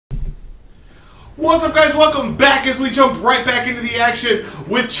What's up, guys? Welcome back as we jump right back into the action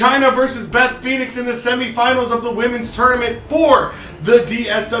with Chyna versus Beth Phoenix in the semifinals of the women's tournament for the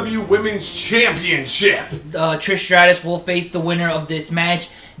DSW Women's Championship. Trish Stratus will face the winner of this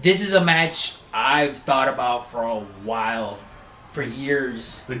match. This is a match I've thought about for a while, for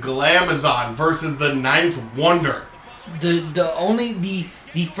years. The Glamazon versus the Ninth Wonder. The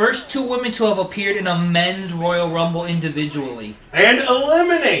first two women to have appeared in a men's Royal Rumble individually and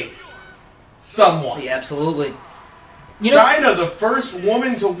eliminate someone. Yeah, absolutely. Chyna, the first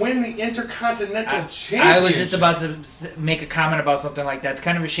woman to win the Intercontinental Championship. I was just about to make a comment about something like that. It's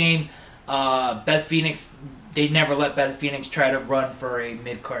kind of a shame. Beth Phoenix, they never let Beth Phoenix try to run for a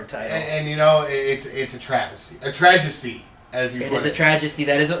mid-card title. And you know, it's a travesty. A tragedy, as you put it. It is a tragedy.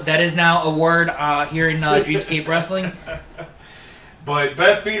 That is now a word here in Dreamscape Wrestling. But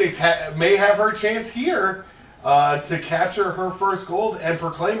Beth Phoenix may have her chance here to capture her first gold and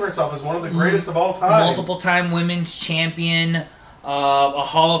proclaim herself as one of the greatest of all time. Multiple-time women's champion, a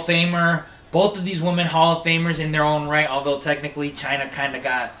Hall of Famer. Both of these women Hall of Famers in their own right, although technically Chyna kind of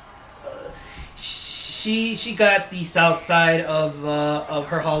got... She got the south side of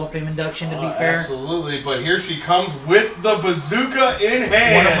her Hall of Fame induction, to be fair. Absolutely, but here she comes with the bazooka in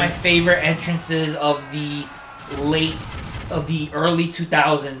hand. One of my favorite entrances of the early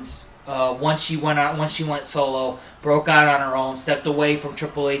 2000s. Once she went solo, broke out on her own, stepped away from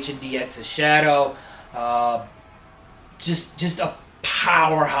Triple H and DX's shadow. Just a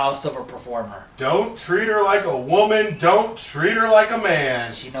powerhouse of a performer. Don't treat her like a woman. Don't treat her like a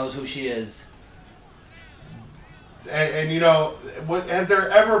man. She knows who she is. And you know, has there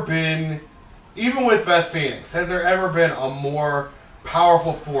ever been, even with Beth Phoenix, has there ever been a more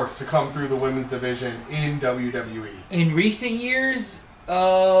powerful force to come through the women's division in WWE? In recent years,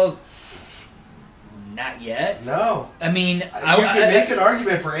 not yet. No. I mean, you can make an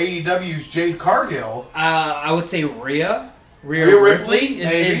argument for AEW's Jade Cargill. I would say Rhea Ripley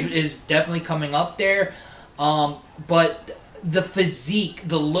is definitely coming up there. But the physique,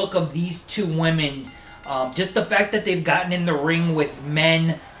 the look of these two women, just the fact that they've gotten in the ring with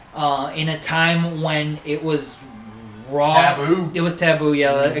men in a time when it was raw. Taboo. It was taboo,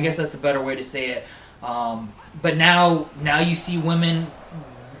 yeah. I guess that's a better way to say it. But now you see women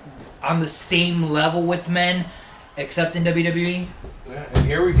on the same level with men, except in WWE. Yeah, and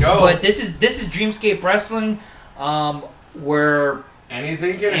here we go. But this is Dreamscape Wrestling, where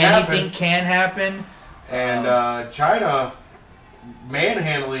anything can happen. And Chyna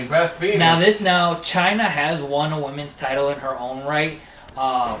manhandling Beth Phoenix. Now Chyna has won a women's title in her own right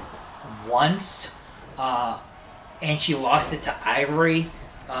once, and she lost it to Ivory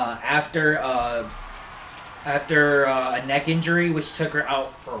after a neck injury, which took her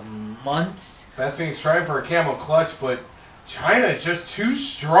out for months. Beth Phoenix trying for a camel clutch, but Chyna is just too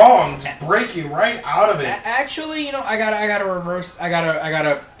strong, just breaking right out of it. Actually, you know, I gotta reverse. I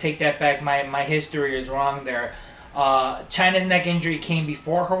gotta take that back. My history is wrong there. Chyna's neck injury came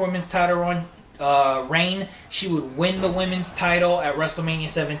before her women's title reign. She would win the women's title at WrestleMania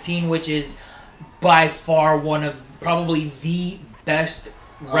 17, which is by far one of probably the best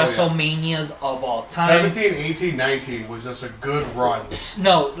WrestleManias of all time. 17, 18, 19 was just a good run.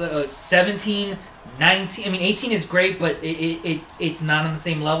 No, 17, 19. I mean, 18 is great, but it's not on the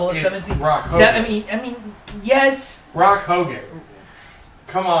same level as 17. Rock Hogan. I mean, yes. Rock Hogan.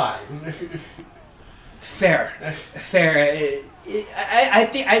 Come on. Fair. I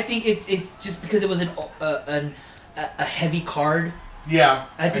think it's just because it was a heavy card. Yeah.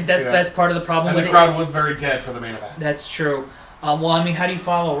 I think that's part of the problem. And the crowd was very dead for the main event. That's true. Well, I mean, how do you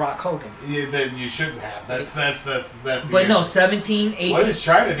follow Rock Hogan? You shouldn't have. That's. But no, 17, 18. What is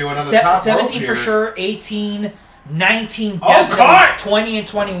Chyna doing on the top 17 rope for here? sure. 18, 19, definitely. God! 20 and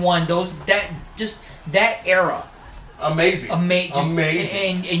 21. That era. Amazing.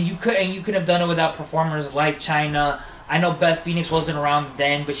 Amazing. And you could have done it without performers like Chyna. I know Beth Phoenix wasn't around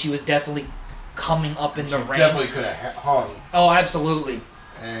then, but she was definitely coming up in the ranks. Definitely could have hung. Oh, absolutely.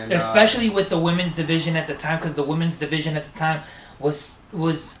 And, especially with the women's division at the time, because the women's division at the time was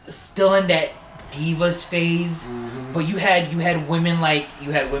still in that divas phase. Mm-hmm. But you had women like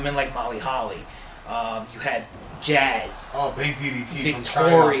Molly Holly, you had Jazz. Oh, big DDT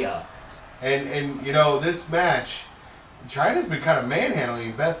Victoria. From Chyna. And you know, this match, Chyna's been kind of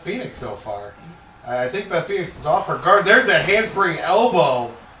manhandling Beth Phoenix so far. I think Beth Phoenix is off her guard. There's that handspring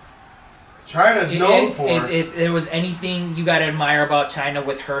elbow. Chyna's known for. If there was anything you gotta admire about Chyna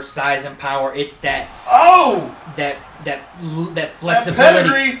with her size and power, it's that. Oh! That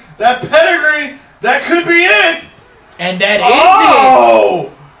flexibility. That pedigree. That could be it. And that is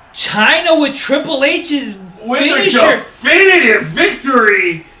it. Chyna with Triple H's with finisher. a definitive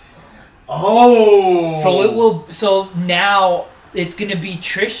victory. Oh. So it will. So now it's going to be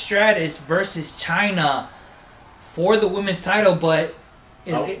Trish Stratus versus China for the women's title, but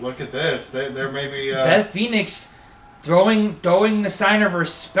look at this. There may be Beth Phoenix throwing the sign of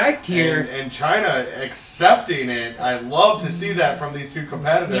respect here, and China accepting it. I love to see that from these two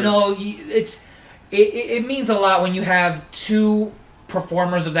competitors. You know, it means a lot when you have two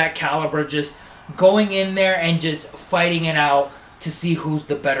performers of that caliber just going in there and just fighting it out to see who's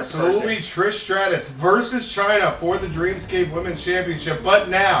the better person. So it will be Trish Stratus versus China for the Dreamscape Women's Championship. But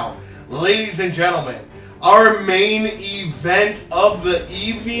now, ladies and gentlemen, our main event of the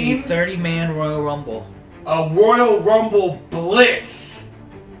evening. A 30-man Royal Rumble. A Royal Rumble Blitz.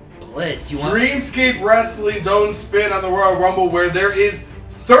 Blitz. Dreamscape Wrestling's own spin on the Royal Rumble, where there is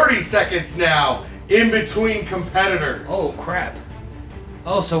 30 seconds now in between competitors. Oh, crap.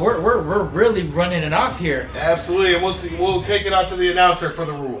 Oh, so we're really running it off here. Absolutely, and we'll take it out to the announcer for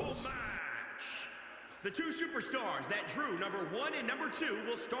the rules. The two superstars that drew number 1 and number 2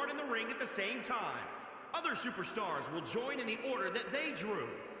 will start in the ring at the same time. Other superstars will join in the order that they drew.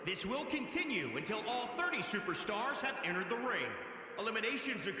 This will continue until all 30 superstars have entered the ring.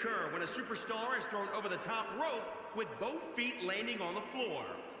 Eliminations occur when a superstar is thrown over the top rope with both feet landing on the floor.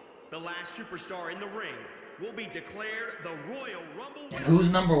 The last superstar in the ring will be declared the Royal Rumble winner. And who's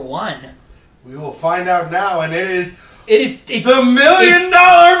number 1? We will find out now, and it's the $1 million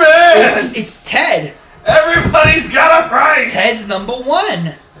man. It's Ted. Everybody's got a price. Ted's number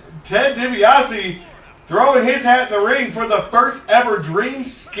 1. Ted DiBiase throwing his hat in the ring for the first ever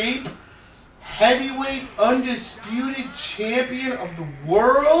Dreamscape Heavyweight Undisputed Champion of the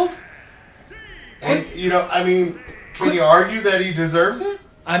world. And can you argue that he deserves it?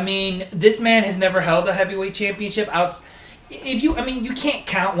 I mean, this man has never held a heavyweight championship. You can't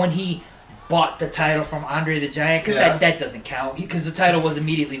count when he bought the title from Andre the Giant, because that doesn't count, because the title was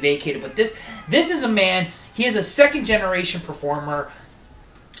immediately vacated. But this is a man. He is a second generation performer,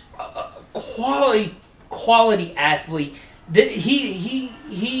 quality athlete.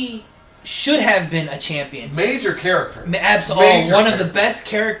 He should have been a champion. Major character. Absolutely, one of the best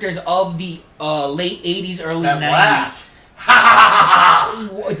characters of the late '80s, early '90s. Laugh.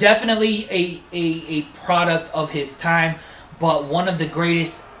 Definitely a product of his time, but one of the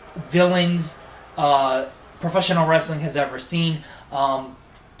greatest villains professional wrestling has ever seen.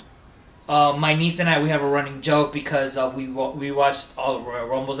 My niece and I, we have a running joke because we watched all the Royal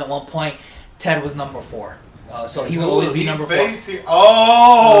Rumbles at one point. Ted was number 4. So he will always be number 4.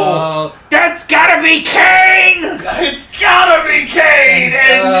 That's gotta be Kane! It's gotta be Kane!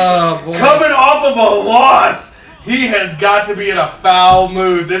 And coming off of a loss, he has got to be in a foul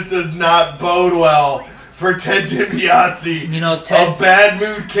mood. This does not bode well for Ted DiBiase. You know, Ted, a bad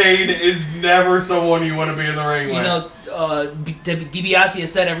mood Kane is never someone you want to be in the ring with. You know, DiBiase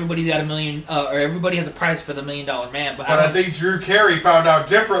has said everybody's got $1 million, or everybody has a price for the $1 million man. But I think Drew Carey found out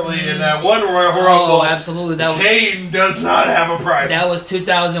differently in that one Royal Rumble. Oh, absolutely. Kane does not have a price. That was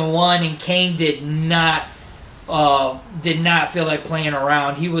 2001, and Kane did not feel like playing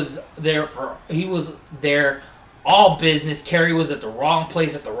around. He was there. All business. Carey was at the wrong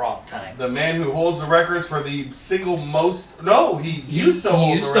place at the wrong time. The man who holds the records for the single most... No, he used to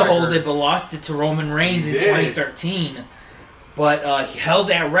hold it, but lost it to Roman Reigns in 2013. But he held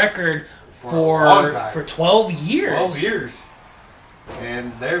that record for 12 years. 12 years.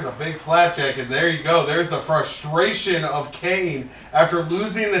 And there's a big flapjack, and there you go. There's the frustration of Kane after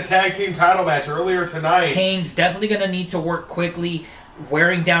losing the tag team title match earlier tonight. Kane's definitely going to need to work quickly,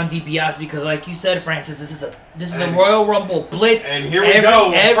 wearing down DiBiase, because like you said, Francis, this is a Royal Rumble blitz. And here we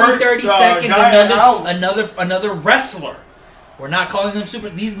go. Every First, 30 seconds, another wrestler. We're not calling them super.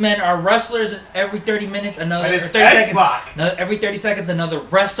 These men are wrestlers. Every 30 minutes, another. And it's 30 X-Pac. seconds. Every 30 seconds, another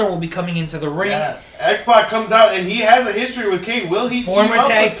wrestler will be coming into the ring. Yes, X-Pac comes out, and he has a history with Kane. Will he team up with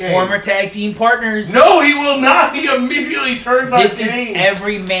Kane? Former tag team partners. No, he will not. He immediately turns on Kane. This is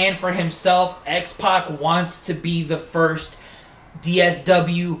every man for himself. X-Pac wants to be the first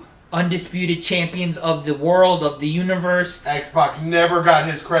DSW undisputed champions of the world, of the universe. X-Pac never got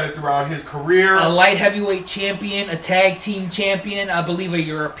his credit throughout his career. A light heavyweight champion, a tag team champion, I believe a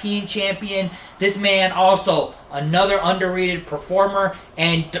European champion. This man also another underrated performer,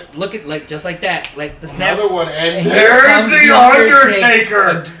 and look at just like that, like the snap. Another one, and there's the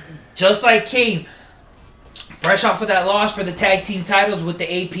Undertaker. Just like Kane, fresh off of that loss for the tag team titles with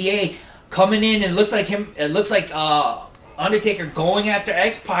the APA, coming in, and it looks like Undertaker going after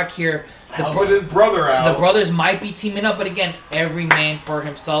X-Pac here. Helping his brother out. The brothers might be teaming up, but again, every man for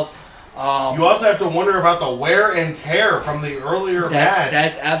himself. You also have to wonder about the wear and tear from the earlier match.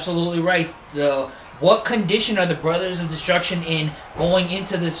 That's absolutely right. what condition are the Brothers of Destruction in going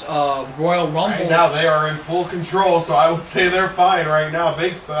into this Royal Rumble? Right now they are in full control, so I would say they're fine right now.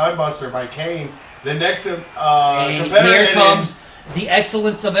 Big Spinebuster by Kane. The next and competitor. here comes the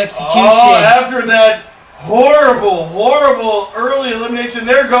excellence of execution. Oh, after that horrible early elimination,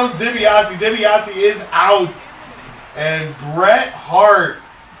 there goes DiBiase. DiBiase is out. And Bret Hart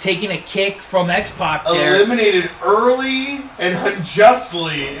taking a kick from X-Pac there. Eliminated early and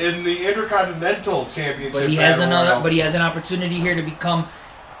unjustly in the Intercontinental Championship. But he has But he has an opportunity here to become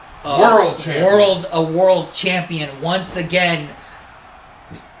world champion. World champion once again.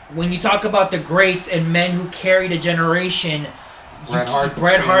 When you talk about the greats and men who carried a generation, Bret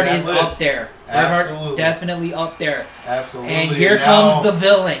Hart is up there. Bret Hart definitely up there. Absolutely. And here comes the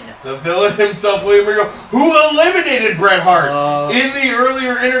villain. The villain himself, William Regal, who eliminated Bret Hart in the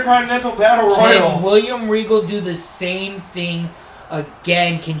earlier Intercontinental Battle Royal. Can William Regal do the same thing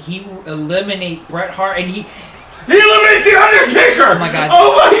again? Can he eliminate Bret Hart? And he eliminates The Undertaker! Oh my god.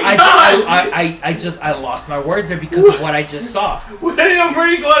 Oh my god! I lost my words there because of what I just saw. William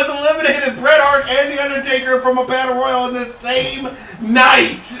Regal has eliminated Bret Hart and The Undertaker from a Battle Royal in the same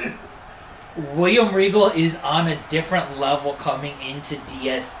night. William Regal is on a different level coming into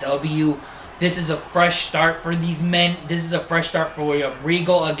DSW. This is a fresh start for these men. This is a fresh start for William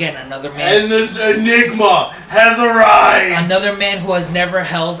Regal. Again, another man. And this enigma has arrived. Another man who has never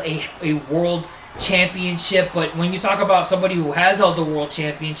held a world championship. But when you talk about somebody who has held the world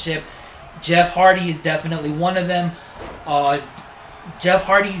championship, Jeff Hardy is definitely one of them. Jeff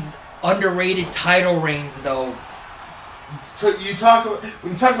Hardy's underrated title reigns, though. So when you talk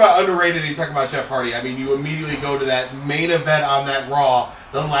about underrated, and you talk about Jeff Hardy. I mean, you immediately go to that main event on that Raw,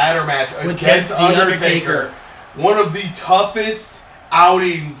 the ladder match against The Undertaker. One of the toughest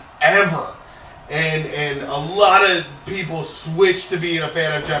outings ever, and a lot of people switched to being a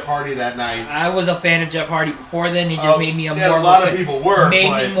fan of Jeff Hardy that night. I was a fan of Jeff Hardy before then. He just made me a lot of people were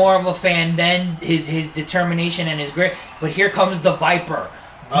me more of a fan then. His determination and his grit. But here comes the Viper.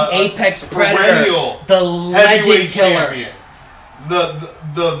 The Apex Predator, the Legend Killer, champion.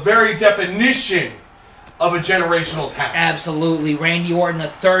 The very definition of a generational talent. Absolutely. Randy Orton, a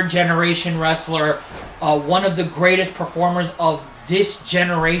third-generation wrestler, one of the greatest performers of this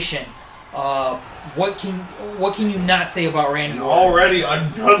generation. What can you not say about Randy Orton? Already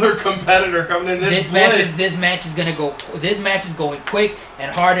another competitor coming in this match is going quick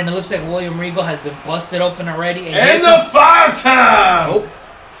and hard, and it looks like William Regal has been busted open already. And the 5-time!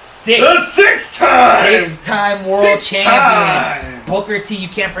 The six-time world champion. Booker T, you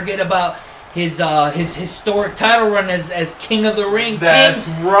can't forget about his historic title run as King of the Ring. That's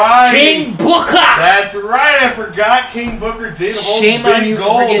right. King Booker. That's right. I forgot King Booker did hold Shame big on you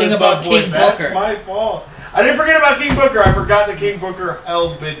gold for forgetting about King Booker. That's my fault. I didn't forget about King Booker. I forgot that King Booker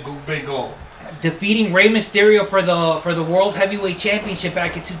held big gold. Defeating Rey Mysterio for the World Heavyweight Championship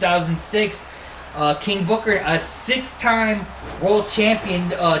back in 2006. King Booker, a 6-time world champion,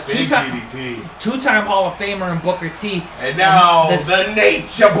 two-time Hall of Famer in Booker T. And now the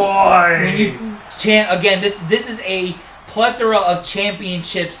Nature Boy. When you again, this is a plethora of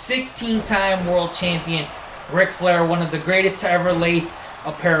championships. 16-time world champion Ric Flair, one of the greatest to ever lace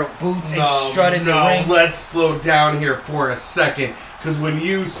a pair of boots and strut in the ring. Let's slow down here for a second, because when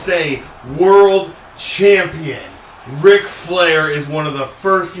you say world champion, Ric Flair is one of the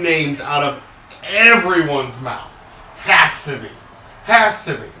first names out of everyone's mouth. Has to be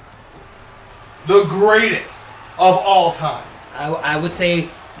the greatest of all time. I would say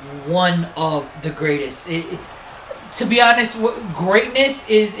one of the greatest. To be honest, greatness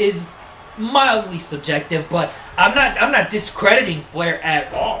is mildly subjective, but I'm not discrediting Flair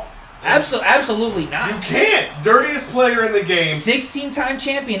at all. Absolutely not. You can't. Dirtiest player in the game. 16-time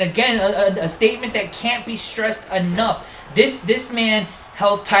champion. Again, a statement that can't be stressed enough. This man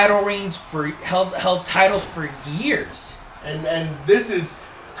held titles for years. And this is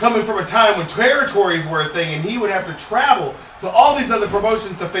coming from a time when territories were a thing, and he would have to travel to all these other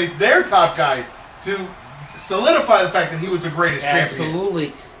promotions to face their top guys to solidify the fact that he was the greatest champion.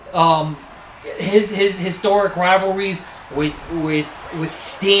 Absolutely. His historic rivalries with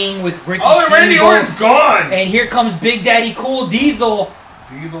Sting, with Ricky Steamboat. Randy Orton's gone! And here comes Big Daddy Cool Diesel.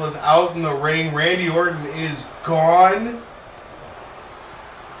 Diesel is out in the ring. Randy Orton is gone.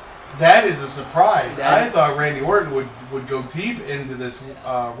 That is a surprise. I thought Randy Orton would go deep into this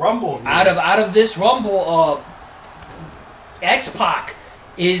Rumble here. Out of this Rumble, X-Pac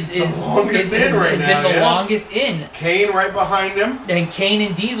has been the longest in. Kane right behind him. And Kane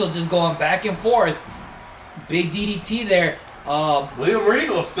and Diesel just going back and forth. Big DDT there. William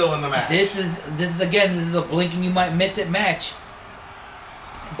Regal still in the match. This is a blink and you might miss it match.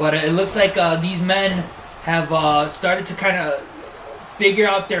 But it looks like these men have started to kind of figure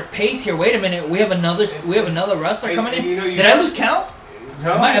out their pace here. Wait a minute, we have another wrestler coming in. Did I lose count?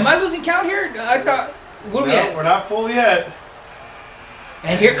 No. Am I losing count here? I thought. What are we at? We're not full yet.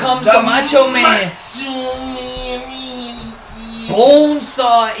 And here comes the Macho Man.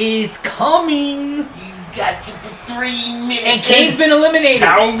 Bonesaw is coming. He's got you for 3 minutes. And Kane's been eliminated.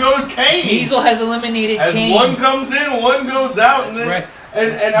 Down goes Kane. Diesel has eliminated Kane. As one comes in, one goes out in this. Right.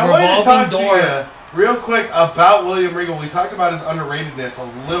 And I wanted to talk to you real quick about William Regal. We talked about his underratedness a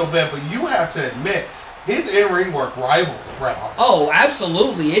little bit, but you have to admit, his in-ring work rivals Bret Hart. Oh,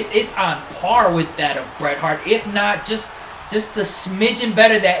 absolutely. It's on par with that of Bret Hart, if not just the smidgen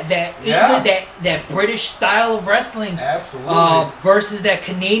better. That British style of wrestling, absolutely, versus that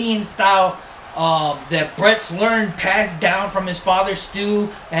Canadian style that Bret's learned, passed down from his father Stu,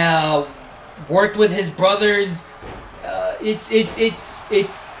 worked with his brothers. It's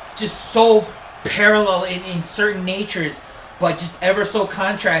just so parallel in certain natures, but just ever so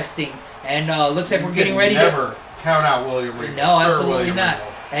contrasting. And looks like we're getting ready to never count out William Regal. No, absolutely not.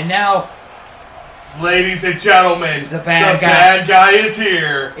 Regal. And now, ladies and gentlemen, the bad guy is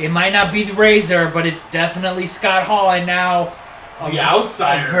here. It might not be the Razor, but it's definitely Scott Hall. And now, the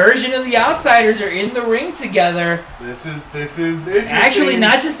Outsiders. A version of the Outsiders are in the ring together. This is interesting. Actually,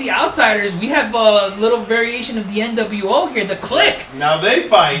 not just the Outsiders. We have a little variation of the NWO here, the Clique. Now they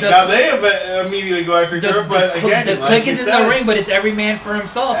fight. Now they have immediately go after each other. But again, the Clique is in the ring, but it's every man for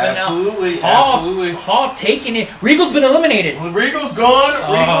himself. Absolutely, and now absolutely. Hall taking it. Regal's been eliminated. Regal's gone.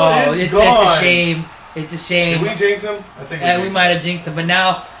 Regal is gone. It's a shame. It's a shame. Did we jinx him? I think we might have jinxed him. But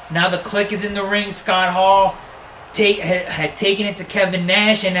now the Clique is in the ring. Scott Hall had taken it to Kevin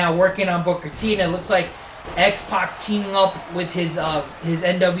Nash and now working on Booker T. And it looks like X-Pac teaming up with his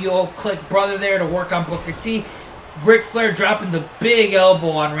NWO Clique brother there to work on Booker T. Ric Flair dropping the big elbow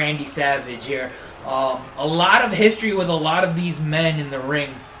on Randy Savage here. A lot of history with a lot of these men in the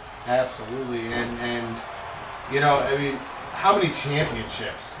ring. Absolutely, and you know, I mean, how many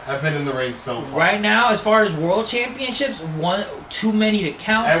championships have been in the ring so far? Right now, as far as world championships, too many to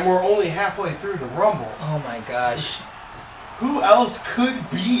count. And we're only halfway through the Rumble. Oh my gosh. Who else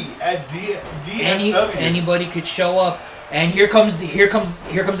could be at DSW? Anybody could show up. And here comes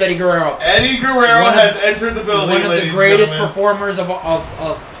Eddie Guerrero. Eddie Guerrero has entered the building. One of the greatest performers of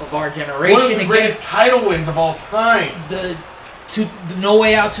our generation. One of the greatest title wins of all time. The No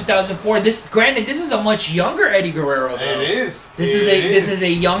Way Out 2004. This is a much younger Eddie Guerrero, though. It is. This is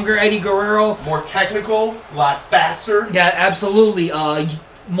a younger Eddie Guerrero. More technical, a lot faster. Yeah, absolutely.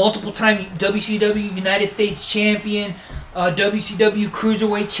 Multiple time WCW United States champion, WCW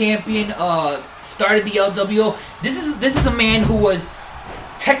Cruiserweight champion. Started the LWO. This is a man who was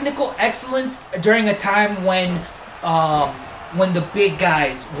technical excellence during a time when the big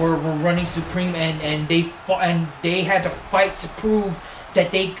guys were running supreme, and they fought, and they had to fight to prove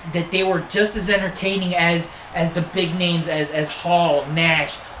that they were just as entertaining as the big names as Hall,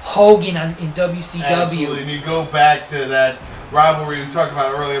 Nash, Hogan in WCW. Absolutely, and you go back to that rivalry we talked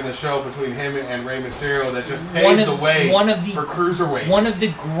about earlier in the show between him and Rey Mysterio that just paved the way for cruiserweights. One of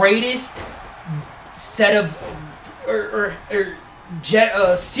the greatest set of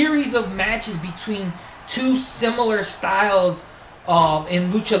series of matches between two similar styles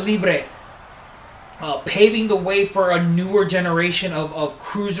in lucha libre, paving the way for a newer generation of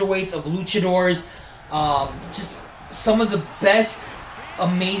cruiserweights, of luchadors. Just some of the best,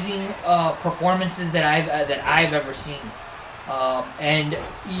 amazing performances that I've ever seen. And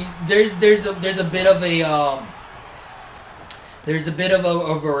there's a bit of a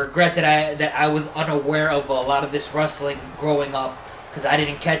regret that I was unaware of a lot of this wrestling growing up, because I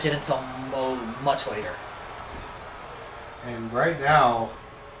didn't catch it until much later. And right now,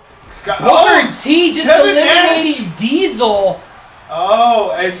 Booker T just eliminating Diesel.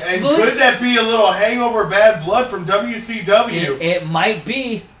 Oh, and could that be a little hangover bad blood from WCW? It might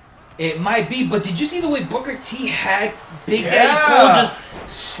be. It might be, but did you see the way Booker T had Big Daddy Cole just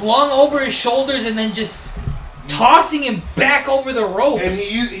slung over his shoulders and then just tossing him back over the ropes? And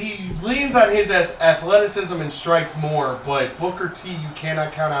he leans on his athleticism and strikes more, but Booker T, you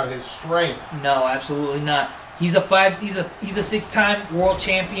cannot count out his strength. No, absolutely not. He's a 6-time world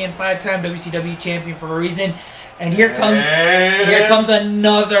champion, 5-time WCW champion for a reason, and here comes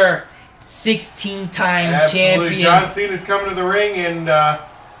another 16-time champion. John Cena's coming to the ring, and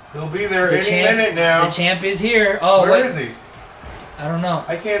he'll be there any minute now. The champ is here. Oh, where is he? I don't know.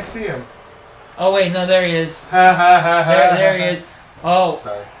 I can't see him. Oh wait, no, there he is. there he is. Oh,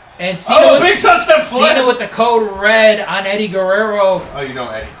 sorry. And Cena with the code red on Eddie Guerrero. Oh, you know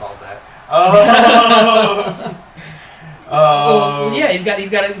Eddie called that. Oh, Yeah, he's got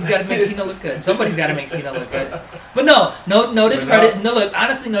to make Cena look good. Somebody's got to make Cena look good. But no discredit. No, look,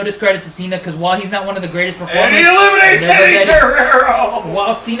 honestly, no discredit to Cena because while he's not one of the greatest performers, and he eliminates Eddie Guerrero.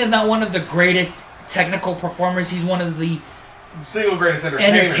 While Cena's not one of the greatest technical performers, he's one of the single greatest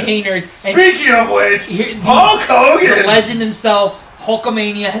entertainers. Speaking of which, Hulk Hogan, the legend himself,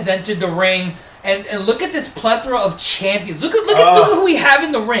 Hulkamania, has entered the ring. And look at this plethora of champions. Look at who we have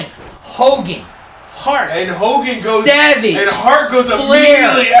in the ring. Hogan, Hart, and Hogan goes Savage, and Hart goes Flair,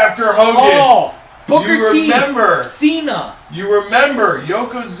 immediately after Hogan. Hall, Booker T, remember Cena. You remember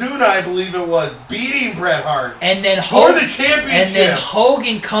Yokozuna, I believe it was, beating Bret Hart and then for the championship, and then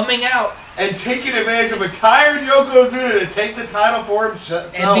Hogan coming out and taking advantage of a tired Yokozuna to take the title for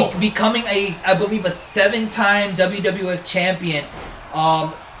himself and becoming I believe a 7-time WWF champion.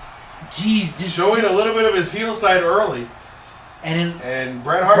 Just showing a little bit of his heel side early. And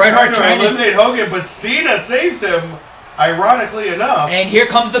Bret Hart trying to eliminate Hogan, but Cena saves him, ironically enough. And here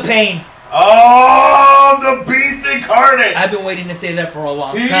comes the pain. Oh, the Beast incarnate! I've been waiting to say that for a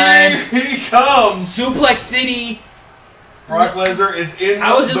long time. Here he comes. Suplex City. Brock Lesnar is in the ring.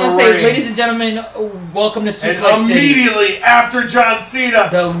 I was just going to say, ladies and gentlemen, welcome to Suplex City. And immediately after John Cena,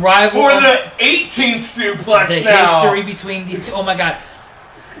 the rival for the 18th suplex the now. History between these two. Oh my God.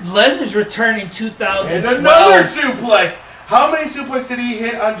 Lesnar's return in 2012. And another suplex. How many suplex did he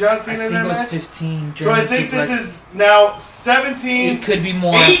hit on John Cena in that match? I think it was 15. So I think this is now 17. It could be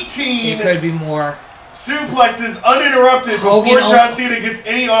more. 18. It could be more. Suplexes uninterrupted before John Cena gets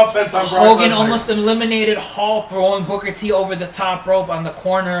any offense on Brock Lesnar. Hogan almost eliminated Hall, throwing Booker T over the top rope on the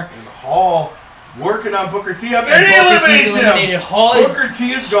corner. And Hall working on Booker T up there, and he eliminates him. Booker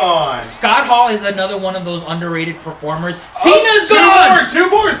T is gone. Scott Hall is another one of those underrated performers. Cena's gone. Two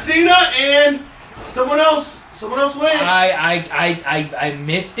more. Cena and someone else. Someone else win. I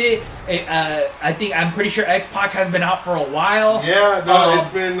missed it. I'm pretty sure X-Pac has been out for a while. Yeah, no, it's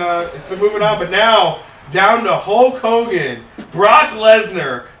been moving on, but now down to Hulk Hogan, Brock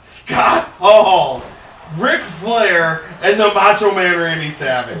Lesnar, Scott Hall, Ric Flair, and the Macho Man Randy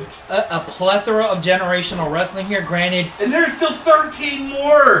Savage. A plethora of generational wrestling here, granted. And there's still 13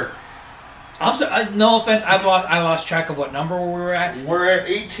 more. I'm sorry, no offense, I lost track of what number we were at. We're at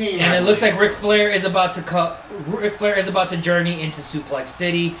 18. And it looks like Ric Flair is about to journey into Suplex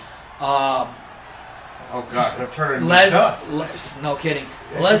City. Oh God, they're turning dust. No kidding.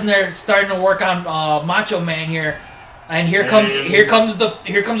 Lesnar starting to work on Macho Man here, and here comes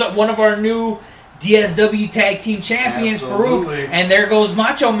one of our new DSW Tag Team Champions, Farouk, and there goes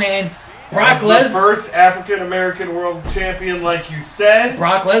Macho Man. Brock Lesnar, the first African American World Champion, like you said.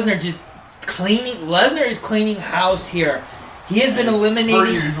 Brock Lesnar just cleaning. Lesnar is cleaning house here. He has been eliminating. Per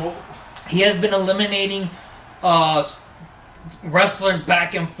usual. He has been eliminating wrestlers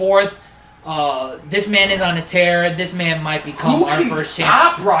back and forth. This man is on a tear. This man might become our first champion.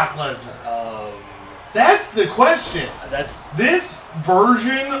 Stop Brock Lesnar? That's the question. This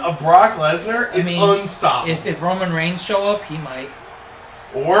version of Brock Lesnar is unstoppable. If Roman Reigns show up, he might.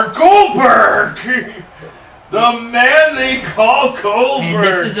 Or Goldberg, the man they call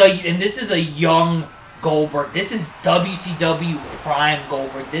Goldberg. And this is a young Goldberg. This is WCW prime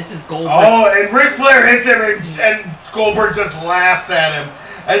Goldberg. This is Goldberg. Oh, and Ric Flair hits him, and Goldberg just laughs at him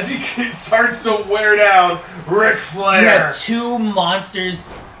as he starts to wear down Ric Flair. You have two monsters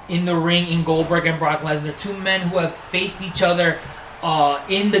in the ring in Goldberg and Brock Lesnar. Two men who have faced each other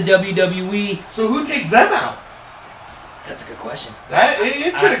in the WWE. So who takes them out? That's a good question.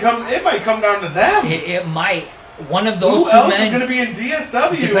 It might come down to them. It might. One of those Who two else men is going to be in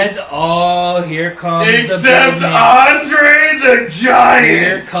DSW? Depends. Oh, here comes Except the Andre the Giant.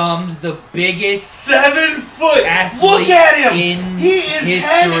 Here comes the biggest 7-foot athlete. Look at him. He is history.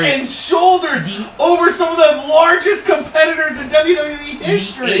 head and shoulders over some of the largest competitors in WWE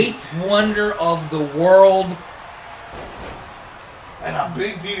history. The eighth wonder of the world. And a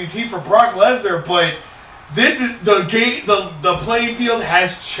big DDT for Brock Lesnar, but this is the gate. The playing field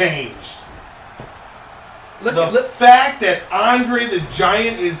has changed. The fact that Andre the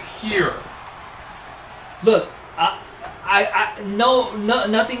Giant is here. Look,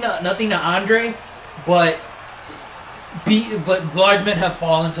 nothing to Andre, but large men have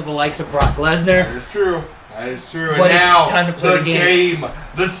fallen to the likes of Brock Lesnar. That is true. But and now it's time to play the game.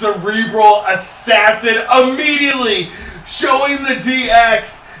 The cerebral assassin immediately showing the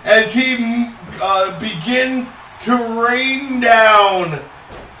DX as he begins to rain down.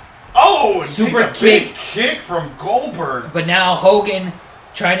 Oh, super big kick from Goldberg. But now Hogan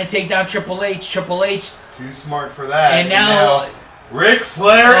trying to take down Triple H. Triple H. Too smart for that. And now Ric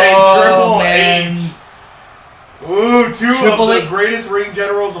Flair and Triple H. Ooh, two of the greatest ring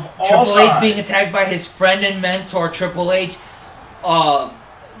generals of all time. Triple H being attacked by his friend and mentor, Triple H.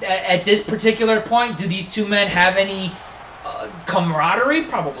 At this particular point, do these two men have any camaraderie?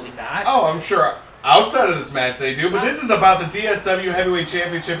 Probably not. Oh, I'm sure outside of this match they do, but this is about the DSW Heavyweight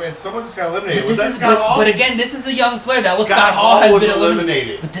Championship, and someone just got eliminated. Was that Scott Hall? But again, this is a young Flair. That was Scott Hall has been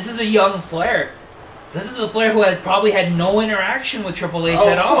eliminated. But this is a young Flair. This is a Flair who had probably had no interaction with Triple H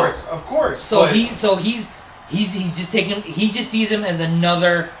at all. Of course. So he's just taking. He just sees him as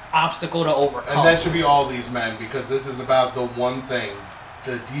another obstacle to overcome. And that should be all these men, because this is about the one thing: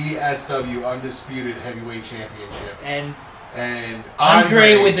 the DSW Undisputed Heavyweight Championship. And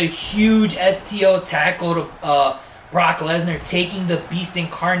Andre with a huge STO tackle to Brock Lesnar, taking the Beast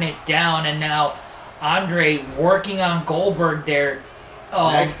Incarnate down, and now Andre working on Goldberg there.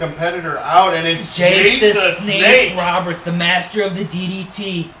 Next competitor out, and it's Jake the Snake Roberts, the master of the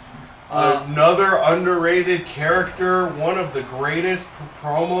DDT. Another underrated character, one of the greatest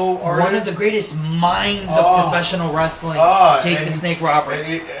promo artists. One of the greatest minds of professional wrestling, Jake the Snake Roberts.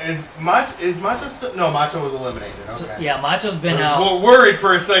 Macho was eliminated. Okay. So, yeah, Macho's been out. Well, worried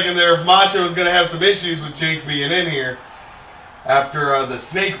for a second there if Macho was going to have some issues with Jake being in here after the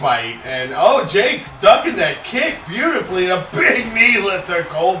snake bite. And, Jake ducking that kick beautifully, and a big knee lift to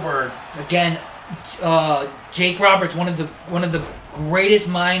Goldberg. Again, Jake Roberts, one of the greatest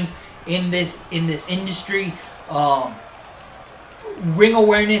minds in this industry, ring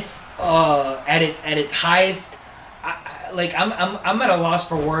awareness at its highest. I'm at a loss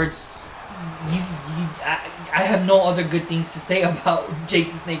for words. I have no other good things to say about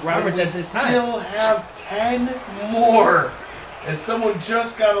Jake the Snake Roberts at this time. We still have 10 more, and someone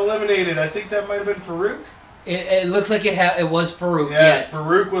just got eliminated. I think that might have been Farouk. It looks like it was Farouk. Yes,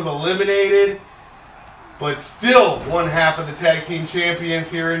 Farouk was eliminated. But still, one half of the tag team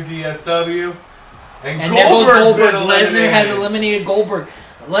champions here in DSW. And Goldberg's been eliminated. Lesnar has eliminated Goldberg.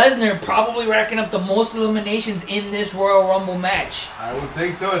 Lesnar probably racking up the most eliminations in this Royal Rumble match. I would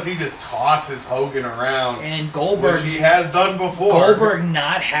think so, as he just tosses Hogan around. And Goldberg, which he has done before. Goldberg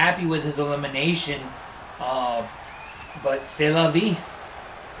not happy with his elimination. But c'est la vie.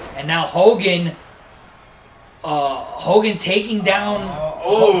 And now Hogan taking down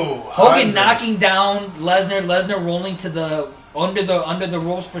Hogan knocking down Lesnar rolling to the under the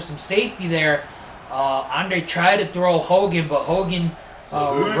ropes for some safety there. Andre tried to throw Hogan, but Hogan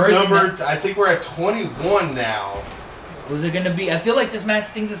who's number? I think we're at 21 now. Who's it gonna be? I feel like this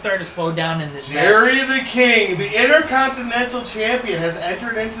match, things have started to slow down in this Jerry the King, the Intercontinental Champion, has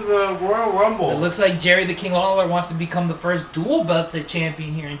entered into the Royal Rumble. It looks like Jerry the King Lawler wants to become the first dual belted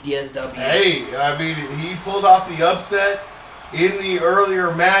champion here in DSW. Hey, I mean, he pulled off the upset in the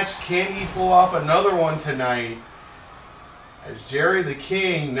earlier match. Can he pull off another one tonight? As Jerry the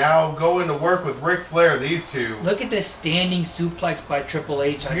King now going to work with Ric Flair, these two. Look at this standing suplex by Triple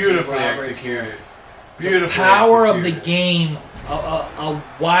H on beautifully executed. The power of the game, a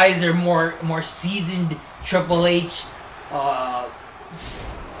wiser, more seasoned Triple H,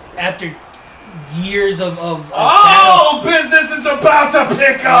 after years of battle. Business is about to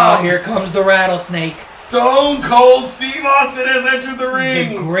pick up. Here comes the rattlesnake. Stone Cold Steve Austin has entered the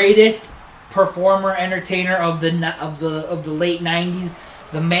ring. The greatest performer, entertainer of the late '90s,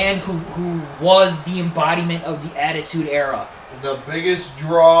 the man who was the embodiment of the Attitude Era. The biggest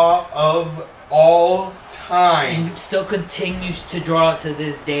draw of all time. And still continues to draw to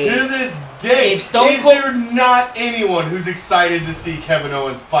this day. To this day. Is there not anyone who's excited to see Kevin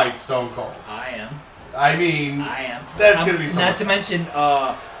Owens fight Stone Cold? I am. I mean, I am. That's going to be something. Not to mention,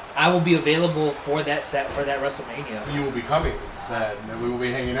 I will be available for that WrestleMania. You will be coming. Then we will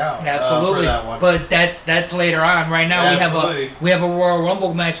be hanging out. Absolutely. For that one. But that's later on. Right now we have a Royal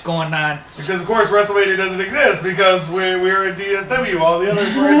Rumble match going on. Because of course WrestleMania doesn't exist because we're at DSW. All the other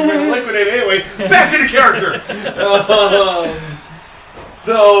brands have been liquidated anyway. Back into character.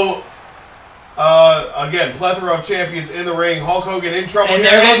 Again, plethora of champions in the ring. Hulk Hogan in trouble. And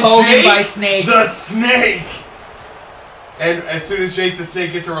there goes Hogan by Snake. The Snake. And as soon as Jake the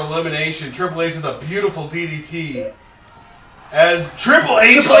Snake gets her elimination, Triple H with a beautiful DDT. As Triple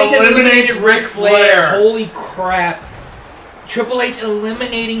H eliminated Ric Flair. Holy crap. Triple H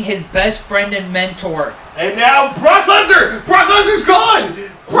eliminating his best friend and mentor. And now Brock Lesnar! Brock Lesnar's gone!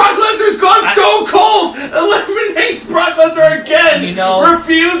 Brock Lesnar's gone! Stone Cold eliminates Brock Lesnar again!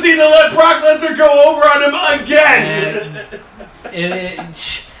 Refusing to let Brock Lesnar go over on him again!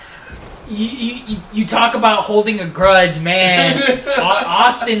 You talk about holding a grudge, man.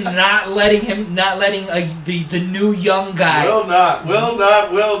 Austin not letting the new young guy. Will not.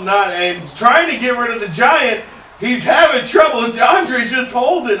 And trying to get rid of the Giant. He's having trouble. Andre's just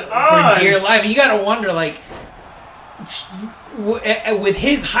holding on. For dear life. And you gotta wonder, with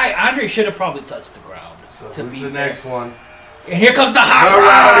his height, Andre should have probably touched the ground. So who's the next one? And here comes the hot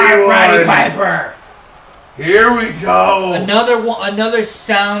rod, Roddy Piper. Here we go. Another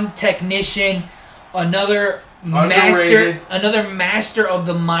sound technician, another master of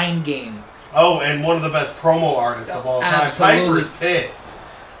the mind game. Oh, and one of the best promo artists of all time, Absolutely. Piper's Pit.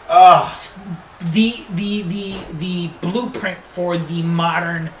 The blueprint for the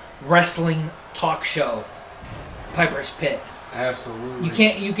modern wrestling talk show, Piper's Pit. Absolutely.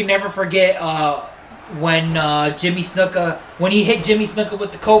 You can never forget when Jimmy Snuka, when he hit Jimmy Snuka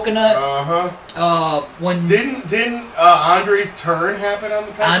with the coconut. When didn't Andre's turn happen on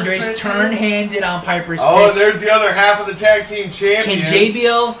the Piper's Pit? Andre's turn handed on Piper's Pit. Oh, and there's the other half of the tag team champions. Can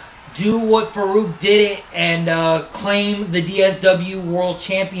JBL do what Farouk did it and claim the DSW World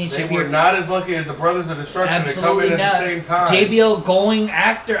Championship? They were not as lucky as the Brothers of Destruction Absolutely to come in not. at the same time. JBL going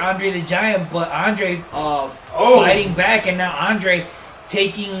after Andre the Giant, but Andre fighting back, and now Andre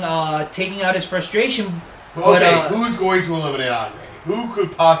taking out his frustration. Okay, who's going to eliminate Andre? Who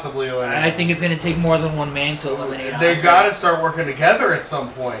could possibly eliminate I think it's going to take more than one man to eliminate Andre. They've got to start working together at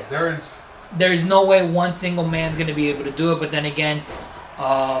some point. There's no way one single man's going to be able to do it, but then again,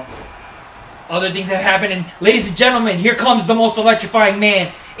 other things have happened, and ladies and gentlemen, here comes the most electrifying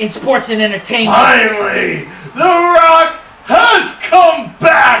man in sports and entertainment. Finally, The Rock has come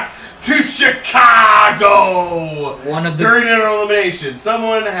back to Chicago. During an elimination,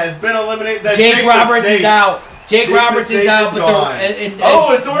 someone has been eliminated. Jake Roberts is out. Jake Roberts is out, but and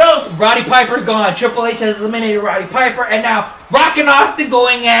someone else. Roddy Piper's gone. Triple H has eliminated Roddy Piper, and now Rock and Austin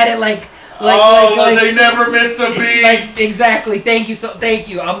going at it like they never missed a beat. Exactly. Thank you.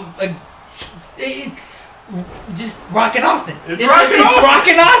 I'm just Rock and Austin. It's Rock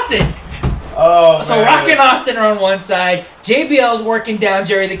and Austin. Oh, so Rock and Austin are on one side. JBL's working down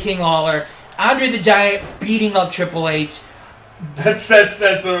Jerry the King Lawler. Andre the Giant beating up Triple H. That's a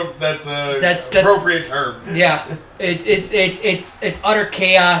appropriate term. Yeah, it's utter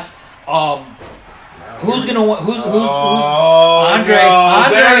chaos. Who's gonna win? Who's Andre? No.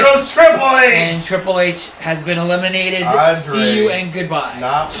 Andre. There goes Triple H. And Triple H has been eliminated. Andre, see you and goodbye.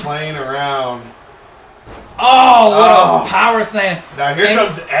 Not playing around. Oh, what a power slam! Now here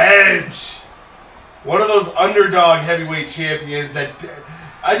comes Edge. One of those underdog heavyweight champions that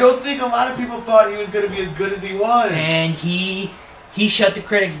I don't think a lot of people thought he was going to be as good as he was. And he shut the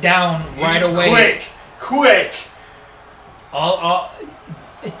critics down right away. Quick.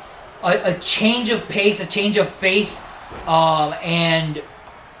 A change of pace, a change of face, and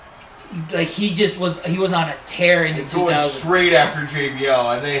like he was on a tear in the 2000s. Going straight after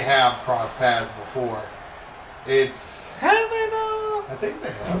JBL, and they have crossed paths before. Have they though? I think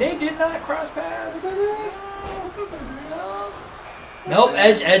they have. They did not cross paths. Nope.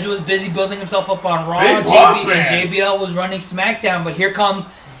 Edge was busy building himself up on Raw. Big Boss Man. And JBL was running SmackDown, but here comes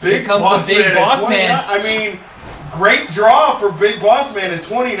the Big Boss Man. I mean, great draw for Big Boss Man at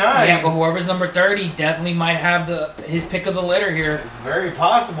 29. Yeah, but whoever's number 30 definitely might have his pick of the litter here. It's very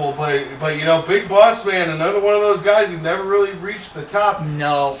possible, but Big Boss Man, another one of those guys who never really reached the top.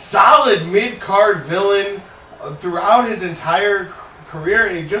 No. Solid mid-card villain throughout his entire career,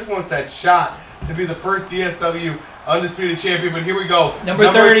 and he just wants that shot to be the first DSW Undisputed Champion. But here we go.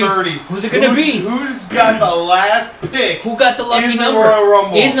 Number 30. Who's it going to be? Who's got the last pick? Who got the lucky number? Royal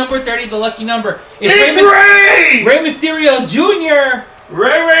Rumble? Is number 30 the lucky number? It's Ray! Ray Mysterio Jr.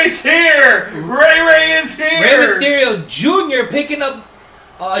 Ray's here! Ray is here! Ray Mysterio Jr. picking up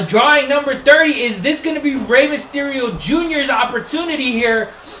drawing number 30. Is this going to be Ray Mysterio Jr.'s opportunity here?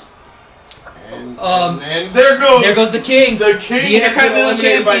 And there goes the King. The King has been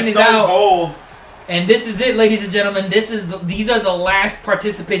eliminated by Stone Cold. And this is it, ladies and gentlemen. These are the last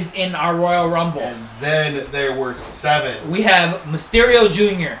participants in our Royal Rumble. And then there were 7. We have Mysterio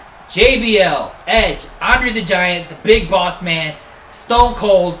Jr., JBL, Edge, Andre the Giant, the Big Boss Man, Stone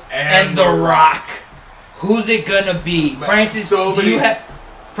Cold, and The Rock. Who's it gonna be? Francis, do you have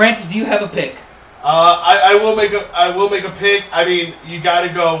a pick? I will make a pick. I mean, you got to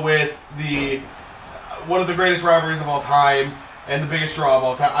go with one of the greatest rivalries of all time and the biggest draw of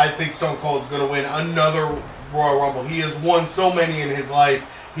all time. I think Stone Cold's going to win another Royal Rumble. He has won so many in his life.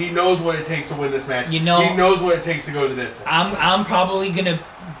 He knows what it takes to win this match. He knows what it takes to go the distance. I'm probably gonna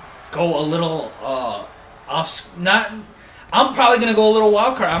go a little I'm probably gonna go a little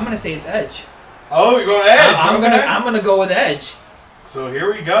wild card. I'm gonna say it's Edge. Oh, you're going Edge. I'm gonna go with Edge. So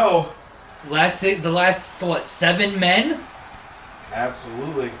here we go. The last 7 men?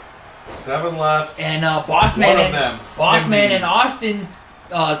 Absolutely. 7 left. And Boss Man and Austin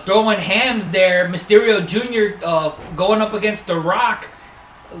throwing hams there. Mysterio Jr. Going up against The Rock.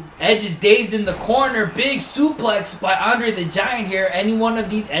 Edge is dazed in the corner. Big suplex by Andre the Giant here. Anyone at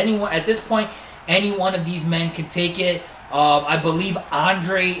this point, any one of these men can take it. I believe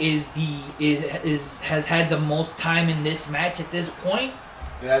Andre has had the most time in this match at this point.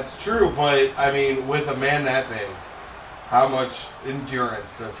 That's true, but I mean, with a man that big, how much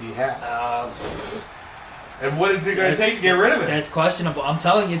endurance does he have? And what is it going to take to get rid of it? That's questionable. I'm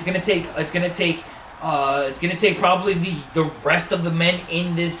telling you, it's going to take probably the rest of the men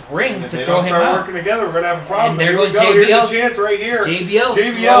in this ring to throw him out. If they don't start working together, we're going to have a problem. And there goes JBL. JBL. Here's a chance right here.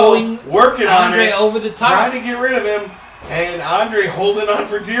 JBL working on Andre it, over the top, trying to get rid of him, and Andre holding on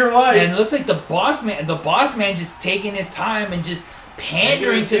for dear life. And it looks like the boss man just taking his time and just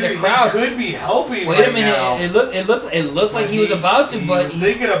pandering to the crowd. He could be helping. Wait a minute! Now. It looked like he was about to, but he was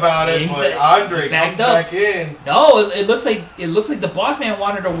thinking about it. But Andre comes back in. No, it looks like the boss man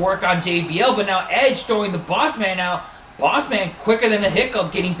wanted to work on JBL, but now Edge throwing the boss man out. Boss man quicker than a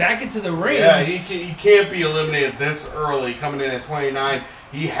hiccup, getting back into the ring. Yeah, he can't be eliminated this early, coming in at 29.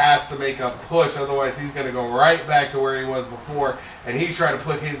 He has to make a push, otherwise he's going to go right back to where he was before, and he's trying to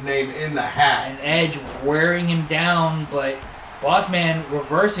put his name in the hat. And Edge wearing him down, but Boss Man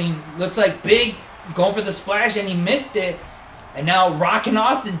reversing. Looks like Big going for the splash, and he missed it. And now Rock and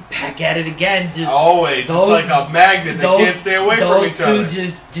Austin back at it again. Just always. It's like a magnet. They can't stay away from each other. Those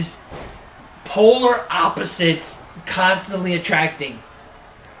two just polar opposites, constantly attracting.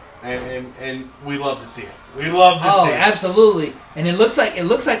 And we love to see it. We love to see it. Oh, absolutely. And it looks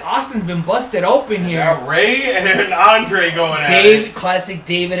like Austin's been busted open here. Now Ray and Andre going at it. Classic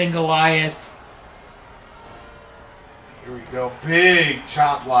David and Goliath. Here we go. Big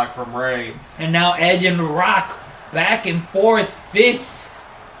chop block from Ray. And now Edge and Rock back and forth, fists.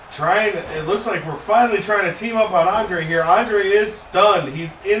 It looks like we're finally trying to team up on Andre here. Andre is stunned.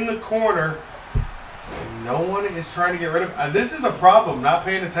 He's in the corner. And no one is trying to get rid of him. This is a problem, not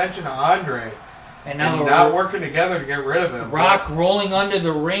paying attention to Andre. And now not working together to get rid of him. Rock rolling under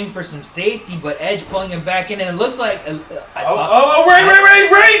the ring for some safety, but Edge pulling him back in, and it looks like... Ray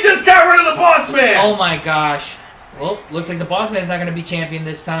just got rid of the boss man! Oh my gosh. Well, looks like the boss man's not going to be champion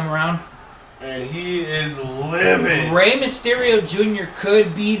this time around. And he is livid. Rey Mysterio Jr.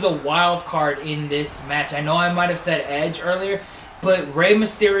 could be the wild card in this match. I know I might have said Edge earlier, but Rey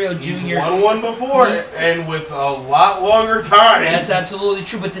Mysterio Jr. He's won one before, and with a lot longer time. That's absolutely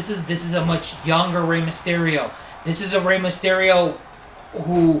true, but this is a much younger Rey Mysterio. This is a Rey Mysterio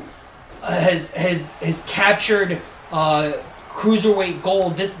who has captured cruiserweight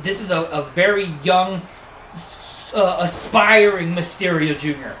gold. This is a very young, aspiring Mysterio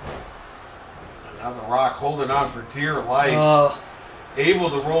Jr. Now The Rock holding on for dear life. Able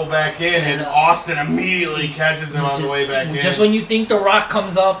to roll back in, and Austin immediately catches him on the way back in. Just when you think The Rock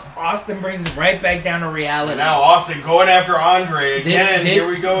comes up, Austin brings him right back down to reality. And now Austin going after Andre again. Here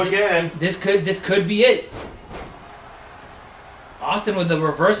we go again. This could be it. Austin with the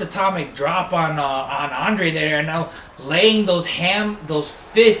reverse atomic drop on Andre there, and now laying those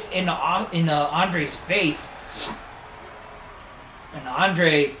fists in Andre's face, and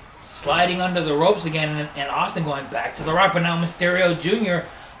Andre sliding under the ropes again, and Austin going back to The Rock. But now Mysterio Jr.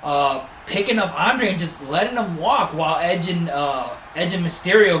 Picking up Andre and just letting him walk while Edge and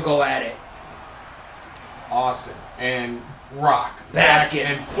Mysterio go at it. Austin and Rock back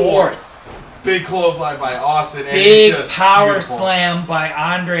and forth. Big clothesline by Austin. Big power slam by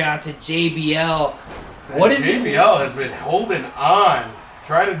Andre onto JBL. JBL has been holding on,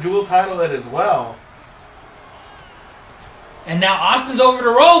 trying to dual title it as well. And now Austin's over the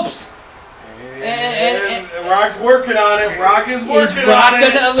ropes. And Rock's working on it. Rock is working on it. Is Rock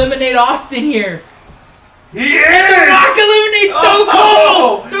going to eliminate Austin here? He is! The Rock eliminates Stone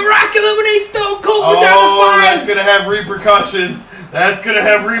Cold! The Rock eliminates Stone Cold with down 5! That's going to have repercussions. That's going to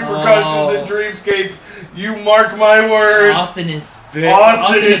have repercussions in Dreamscape. You mark my words. Austin is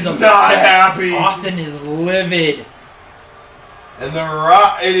not happy. Austin is livid. And The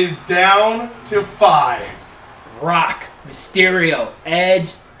Rock, it is down to 5. Rock, Mysterio,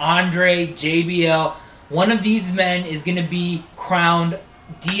 Edge, Andre, JBL. One of these men is going to be crowned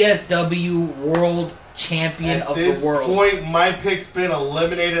DSW World Champion of the World. At this point, my pick's been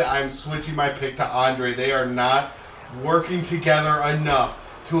eliminated. I'm switching my pick to Andre. They are not working together enough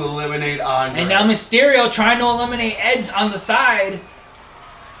to eliminate Andre. And now Mysterio trying to eliminate Edge on the side.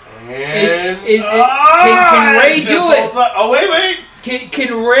 And can Ray do it? Oh, wait.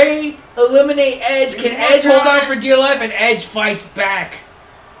 Can Ray eliminate Edge? Can Edge hold on for dear life? And Edge fights back.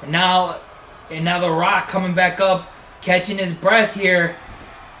 And now The Rock coming back up, catching his breath here.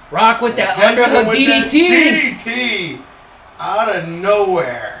 Rock with that underhook DDT. DDT out of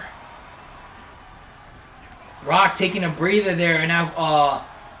nowhere. Rock taking a breather there, and now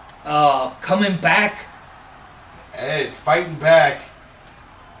coming back. Edge fighting back.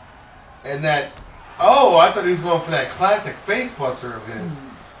 And that... Oh, I thought he was going for that classic face buster of his.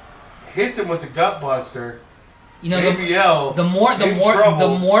 Hits him with the gut buster. You know, JBL the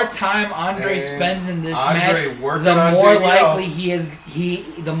more time Andre spends in this match, the more JBL.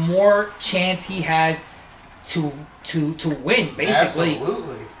 likely the more chance he has to win. Basically,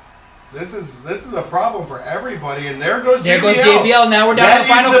 absolutely. This is a problem for everybody, and there goes JBL. Now we're down to the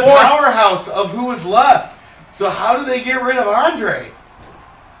final four. four. Powerhouse of who is left. So how do they get rid of Andre?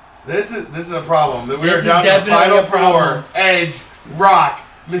 This is a problem. That we are down to the final four. Edge, Rock,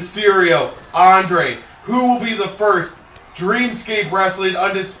 Mysterio, Andre. Who will be the first Dreamscape Wrestling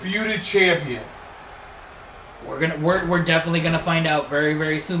Undisputed Champion? We're definitely gonna find out very,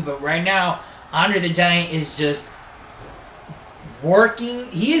 very soon. But right now, Andre the Giant is just working.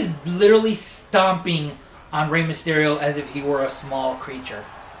 He is literally stomping on Rey Mysterio as if he were a small creature.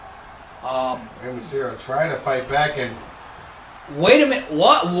 Rey Mysterio trying to fight back and... Wait a minute!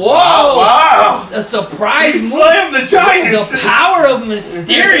 What? Whoa! Wow! A surprise! He slammed the Giant! The power of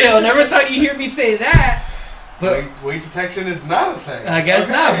Mysterio. Never thought you'd hear me say that. But weight detection is not a thing. I guess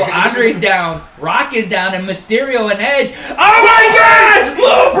not. But Andre's down, Rock is down, and Mysterio and Edge. Oh my gosh!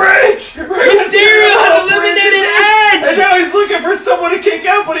 Low bridge! Mysterio has eliminated Edge! And now he's looking for someone to kick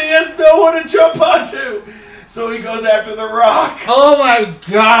out, but he has no one to jump onto. So he goes after The Rock. Oh my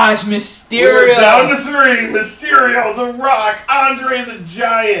gosh, Mysterio. We're down to 3. Mysterio, The Rock, Andre the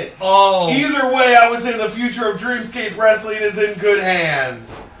Giant. Oh. Either way, I would say the future of Dreamscape Wrestling is in good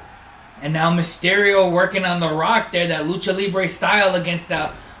hands. And now Mysterio working on The Rock there, that Lucha Libre style against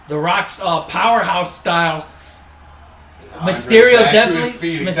the Rock's powerhouse style. Andre Mysterio back definitely... to his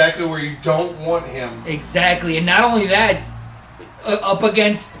feet, exactly where you don't want him. Exactly. And not only that, up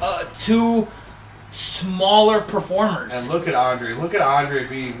against two... smaller performers. And look at Andre. Look at Andre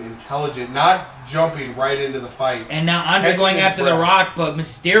being intelligent, not jumping right into the fight. And now Andre going after The Rock, but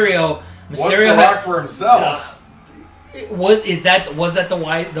Mysterio what's The Rock for himself? Was that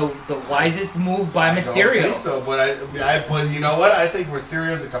the wisest move by Mysterio? I don't think so, but you know what? I think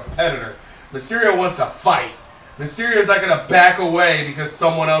Mysterio's a competitor. Mysterio wants to fight. Mysterio's not going to back away because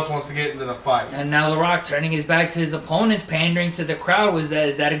someone else wants to get into the fight. And now The Rock turning his back to his opponent, pandering to the crowd. Is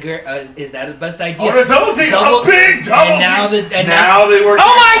that the best idea? Oh, a double team! A big double team! Now they work.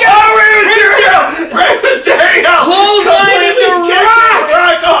 Oh my God! Oh, Rey Mysterio! Rey Mysterio! Clothesline The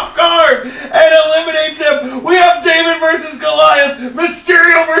Rock off guard and eliminates him. We have David versus Goliath.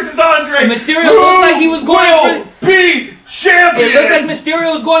 Mysterio versus Andre. And Mysterio looked like he was going for be champion. It looked like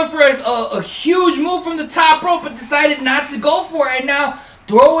Mysterio was going for a huge move from the top rope, but decided not to go for it. And now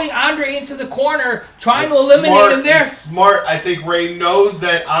throwing Andre into the corner, trying to eliminate him there. It's smart. I think Rey knows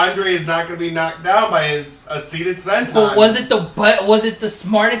that Andre is not going to be knocked down by a seated senton. But was it the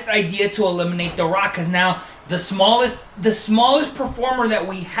smartest idea to eliminate The Rock? Because now the smallest performer that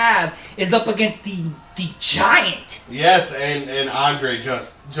we have is up against the Giant. Yes, and Andre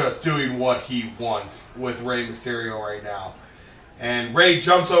just doing what he wants with Rey Mysterio right now. And Rey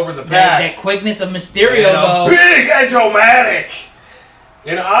jumps over the back. That quickness of Mysterio, and though. A big Edge-O-Matic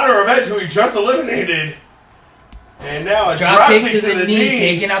in honor of Edge, who he just eliminated. And now a drop kick to the knee,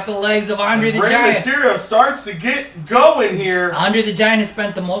 taking out the legs of Andre the Rey Giant. Mysterio starts to get going here. Andre the Giant has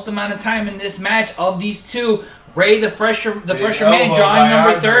spent the most amount of time in this match of these two. Rey, the fresher man, drawing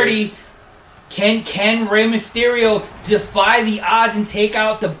number 30. Can Rey Mysterio defy the odds and take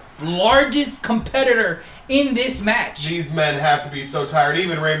out the largest competitor in this match? These men have to be so tired.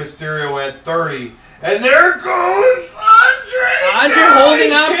 Even Rey Mysterio at 30. And there goes Andre! Andre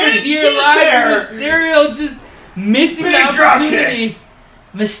holding on for dear life. Mysterio just missing the opportunity.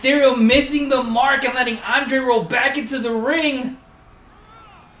 Mysterio missing the mark and letting Andre roll back into the ring.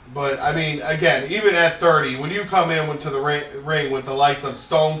 But, I mean, again, even at 30, when you come into the ring with the likes of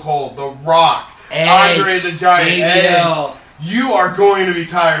Stone Cold, The Rock, Edge, Andre the Giant, JBL. Edge, you are going to be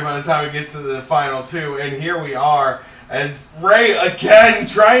tired by the time it gets to the final two. And here we are, as Rey, again,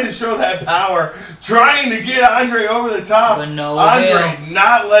 trying to show that power, trying to get Andre over the top. But no Andre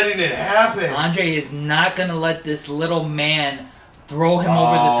not letting it happen. Andre is not going to let this little man throw him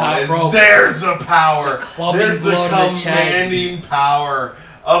over the top rope. There's the power. There's the commanding power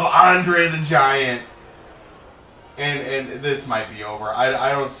of Andre the Giant. And this might be over.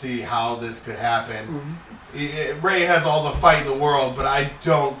 I don't see how this could happen. Rey has all the fight in the world, but I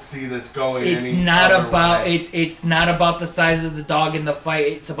don't see this going it's any not other about way. It's not about the size of the dog in the fight.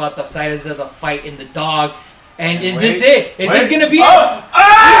 It's about the size of the fight in the dog. And is this it? Is this gonna be it? We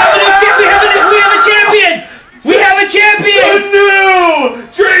have a champion! We have a champion! The new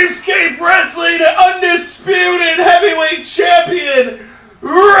Dreamscape Wrestling Undisputed Heavyweight Champion,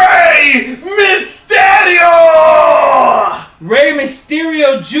 Rey Mysterio! Rey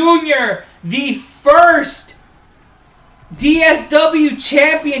Mysterio Jr., the first DSW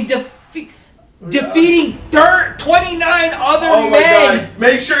champion, defeating 29 other men. God.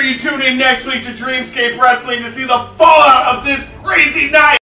 Make sure you tune in next week to Dreamscape Wrestling to see the fallout of this crazy night.